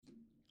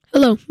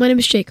Hello, my name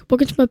is Jake.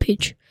 Welcome to my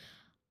page.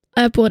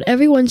 I upload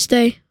every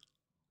Wednesday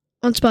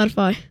on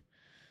Spotify.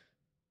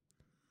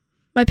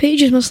 My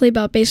page is mostly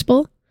about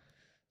baseball,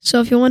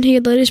 so if you want to hear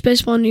the latest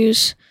baseball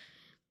news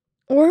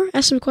or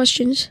ask some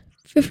questions,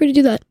 feel free to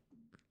do that.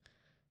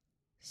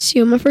 See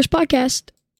you on my first podcast.